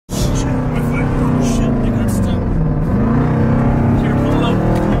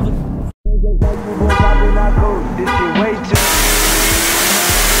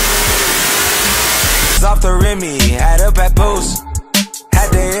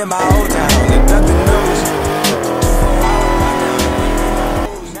in my old town, and nothing knows.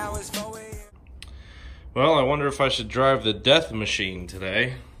 Well, I wonder if I should drive the death machine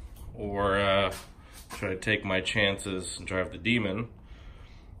today, or should I take my chances and drive the demon,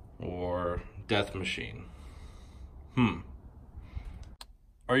 or death machine?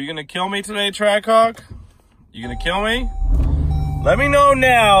 Are you gonna kill me today, Trackhawk? You gonna kill me? Let me know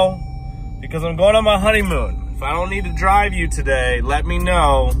now, because I'm going on my honeymoon. If I don't need to drive you today, let me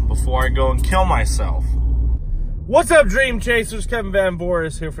know before I go and kill myself. What's up, Dream Chasers? Kevin Van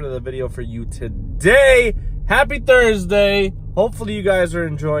Voris here for another video for you today. Happy Thursday. Hopefully you guys are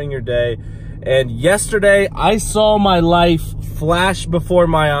enjoying your day. And yesterday, I saw my life flash before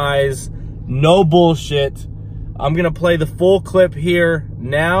my eyes. No bullshit. I'm gonna play the full clip here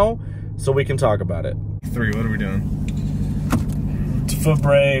now so we can talk about it. 3, what are we doing? Foot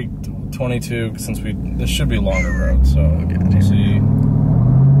brake, 22, since this should be a longer road, so okay, let's see.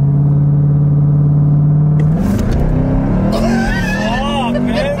 Oh,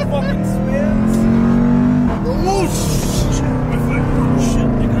 man, fucking spins. Oh, shit. Shit,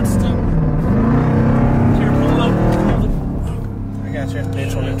 I got stuck. Here, pull up. I got you.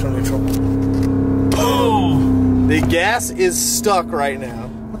 Neutral. Oh! The gas is stuck right now.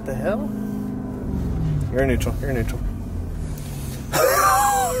 What the hell? You're neutral.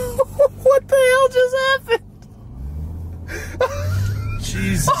 What the hell just happened?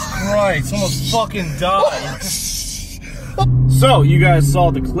 Jesus Christ, almost fucking died. So, you guys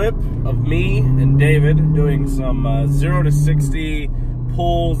saw the clip of me and David doing some 0 to 60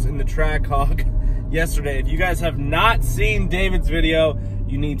 pulls in the Trackhawk yesterday. If you guys have not seen David's video,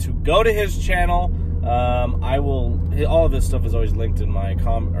 you need to go to his channel. All of this stuff is always linked in my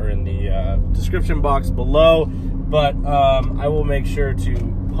in the description box below, but I will make sure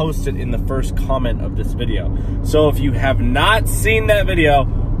to post it in the first comment of this video. So if you have not seen that video,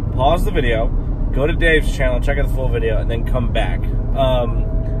 pause the video, go to Dave's channel, check out the full video, and then come back.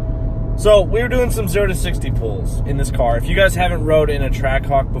 So we were doing some 0 to 60 pulls in this car. If you guys haven't rode in a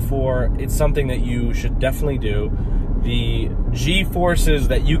Trackhawk before, it's something that you should definitely do. The G-forces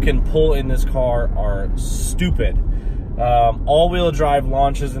that you can pull in this car are stupid. All-wheel drive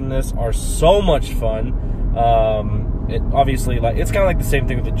launches in this are so much fun. Obviously, it's kind of like the same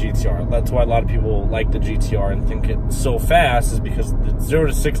thing with the GTR. That's why a lot of people like the GTR and think it's so fast, is because the 0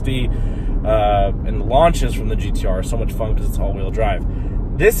 to 60 and the launches from the GTR are so much fun because it's all-wheel drive.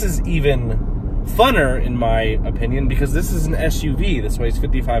 This is even funner, in my opinion, because this is an SUV. This weighs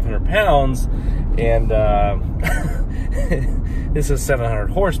 5,500 pounds, and this is 700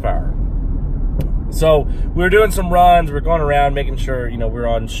 horsepower. So we were doing some runs. We're going around making sure, you know, we're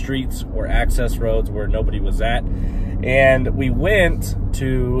on streets or access roads where nobody was at. And we went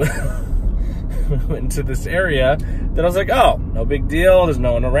to this area that I was like, oh, no big deal. There's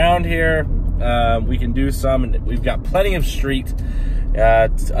no one around here. We can do some, and we've got plenty of street,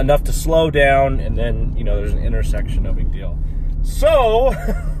 enough to slow down. And then, you know, there's an intersection, no big deal. So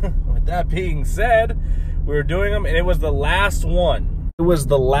with that being said, we were doing them, and it was the last one. It was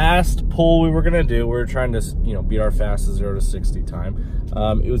the last pull we were gonna do. We were trying to, you know, beat our fastest 0 to 60 time.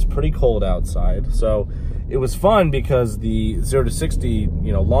 It was pretty cold outside, so it was fun because the 0 to 60,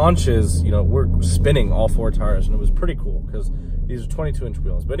 you know, launches, you know, we're spinning all 4 tires, and it was pretty cool because these are 22-inch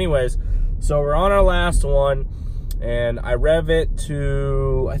wheels. But anyways, so we're on our last one, and I rev it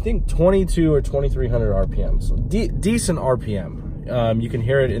to, I think, 22 or 2,300 RPM, so decent RPM. You can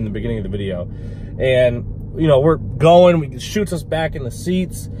hear it in the beginning of the video, and you know, we're going, it shoots us back in the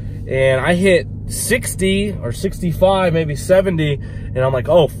seats, and I hit 60 or 65, maybe 70, and I'm like,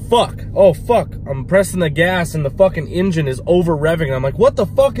 oh fuck, I'm pressing the gas, and the fucking engine is over revving, and I'm like, what the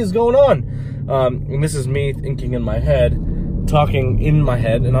fuck is going on? And this is me thinking in my head, talking in my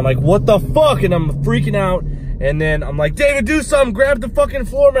head, and I'm like, what the fuck? And I'm freaking out, and then I'm like, David, do something, grab the fucking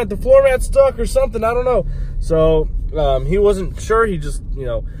floor mat, the floor mat's stuck or something, I don't know. So he wasn't sure, he just, you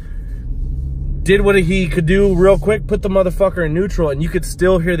know, did what he could do real quick, put the motherfucker in neutral, and you could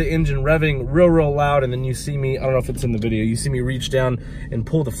still hear the engine revving real loud. And then you see me, I don't know if it's in the video, you see me reach down and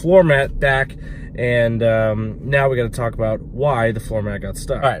pull the floor mat back. And now we got to talk about why the floor mat got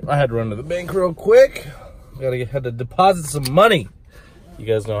stuck. All right, I had to run to the bank real quick. Had to deposit some money. You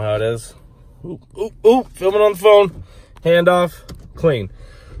guys know how it is. Ooh, filming on the phone. Hand off, clean.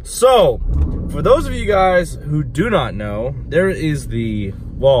 So, for those of you guys who do not know, there is the,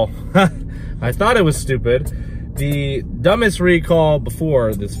 well, I thought it was stupid, the dumbest recall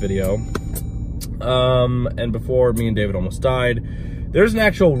before this video, and before me and David almost died. There's an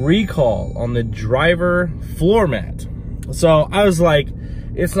actual recall on the driver floor mat. So I was like,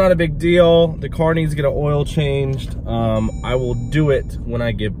 it's not a big deal. The car needs to get an oil changed. I will do it when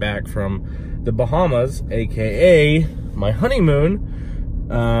I get back from the Bahamas, aka my honeymoon,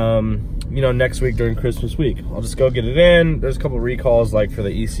 you know, next week during Christmas week. I'll just go get it in. There's a couple recalls, like for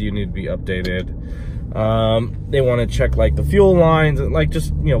the ECU need to be updated. They want to check like the fuel lines and like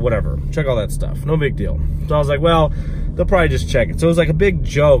just, you know, whatever, check all that stuff. No big deal. So I was like, well, they'll probably just check it. So it was like a big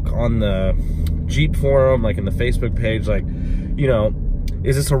joke on the Jeep forum, like in the Facebook page, like, you know,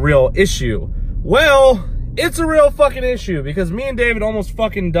 is this a real issue? Well, it's a real fucking issue because me and David almost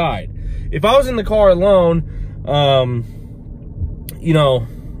fucking died. If I was in the car alone, you know,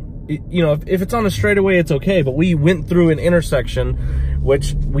 if it's on a straightaway, it's okay. But we went through an intersection,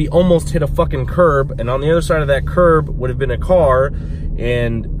 which we almost hit a fucking curb, and on the other side of that curb would have been a car,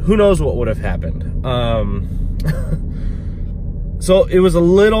 and who knows what would have happened. So it was a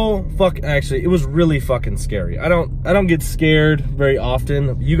little actually, it was really fucking scary. I don't get scared very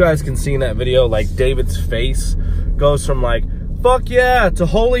often. You guys can see in that video, like David's face goes from like, fuck yeah, to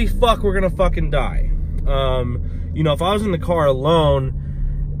holy fuck, we're gonna fucking die. You know, if I was in the car alone,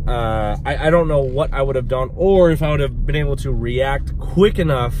 I don't know what I would have done, or if I would have been able to react quick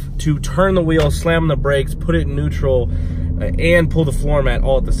enough to turn the wheel, slam the brakes, put it in neutral, and pull the floor mat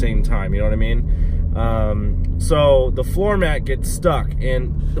all at the same time, you know what I mean? So the floor mat gets stuck,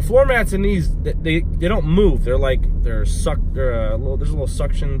 and the floor mats in these, they don't move. They're like, there's a little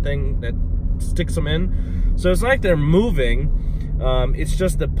suction thing that sticks them in. So it's not like they're moving. It's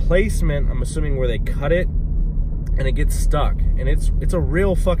just the placement, I'm assuming, where they cut it, and it gets stuck, and it's a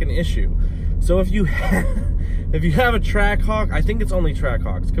real fucking issue. So if you have a Trackhawk, I think it's only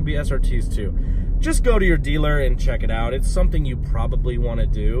Trackhawks, it could be SRTs too, just go to your dealer and check it out. It's something you probably want to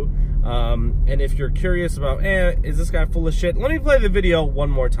do. And if you're curious about, is this guy full of shit, let me play the video one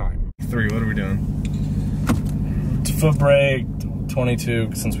more time. 3, what are we doing? Foot brake,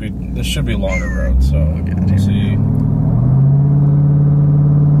 22, since this should be a longer road, so we'll see.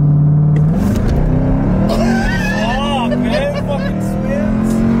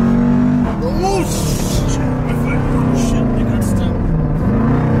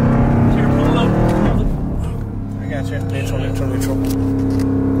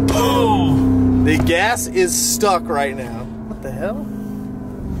 The gas is stuck right now. What the hell?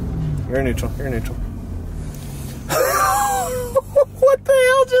 You're neutral. You're neutral. What the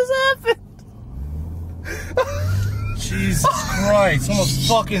hell just happened? Jesus Christ, almost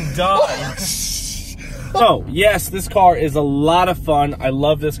fucking died. So, yes, this car is a lot of fun. I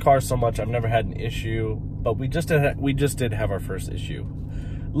love this car so much. I've never had an issue, but we just did have our first issue.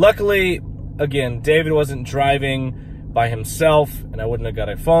 Luckily, again, David wasn't driving by himself, and I wouldn't have got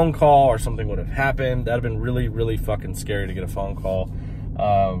a phone call or something would have happened. That'd have been really, really fucking scary to get a phone call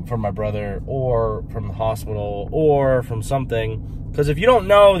from my brother or from the hospital or from something. Because if you don't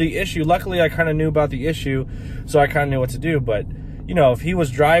know the issue, luckily I kind of knew about the issue, so I kind of knew what to do. But, you know, if he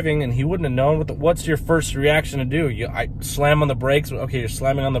was driving and he wouldn't have known, what's your first reaction to do? I slam on the brakes. Okay, you're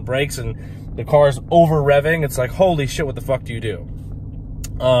slamming on the brakes and the car's over revving. It's like, holy shit, what the fuck do you do?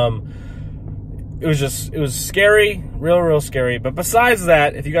 It was scary, real scary. But besides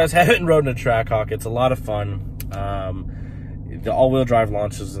that, if you guys haven't rode in a Trackhawk, it's a lot of fun. The all-wheel drive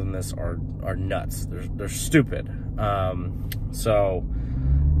launches in this are nuts. They're stupid. So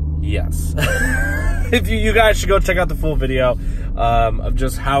yes, if you guys should go check out the full video of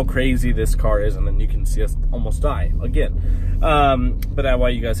just how crazy this car is, and then you can see us almost die again. But that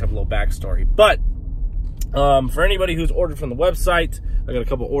way you guys have a little backstory. But for anybody who's ordered from the website, I got a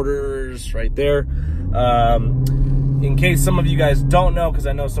couple orders right there. In case some of you guys don't know, because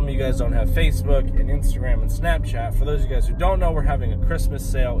I know some of you guys don't have Facebook and Instagram and Snapchat, for those of you guys who don't know, we're having a Christmas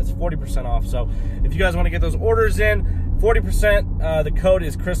sale. It's 40% off. So if you guys want to get those orders in, 40%, the code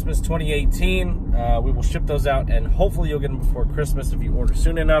is Christmas 2018. We will ship those out, and hopefully you'll get them before Christmas if you order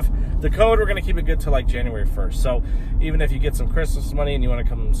soon enough. The code, we're going to keep it good till like January 1st. So even if you get some Christmas money and you want to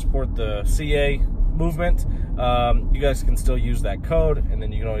come support the CA movement, you guys can still use that code, and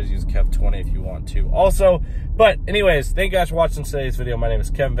then you can always use Kev20 if you want to also. But anyways, thank you guys for watching today's video. My name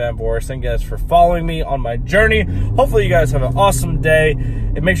is Kevin Van Voris. Thank you guys for following me on my journey. Hopefully you guys have an awesome day,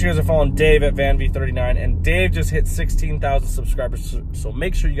 and make sure you guys are following Dave at VanV39, and Dave just hit 16,000 subscribers, so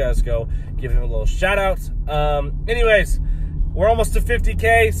make sure you guys go give him a little shout out. Anyways, we're almost to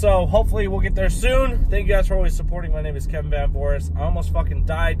 50K, so hopefully we'll get there soon. Thank you guys for always supporting. My name is Kevin Van Voris. I almost fucking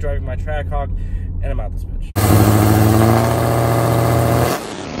died driving my Trackhawk, and I'm out this bitch.